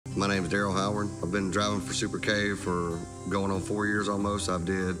My name is Daryl Howard. I've been driving for Super K for going on 4 years almost. I've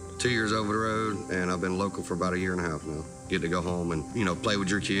did 2 years over the road, and I've been local for about 1.5 years now. Get to go home and, play with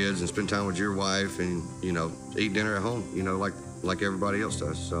your kids and spend time with your wife and, eat dinner at home, like everybody else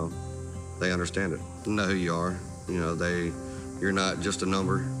does. So they understand it. They know who you are. You're not just a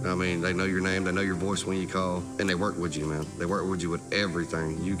number. I mean, they know your name, they know your voice when you call, and they work with you, man. They work with you with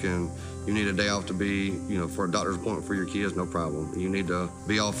everything. You need a day off to be, for a doctor's appointment for your kids, no problem. You need to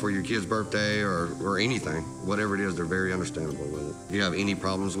be off for your kid's birthday or anything. Whatever it is, they're very understandable with it. If you have any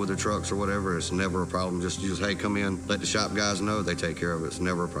problems with the trucks or whatever, it's never a problem. Just hey, come in, let the shop guys know, they take care of it. It's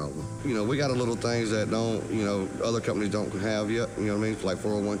never a problem. We got a little things that don't, other companies don't have yet, like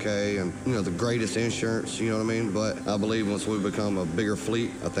 401k and, the greatest insurance, But I believe once we become a bigger fleet,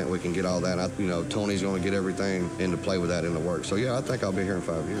 I think we can get all that. Tony's going to get everything into play with that into work. So, yeah, I think I'll be here in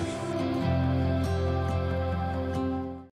 5 years.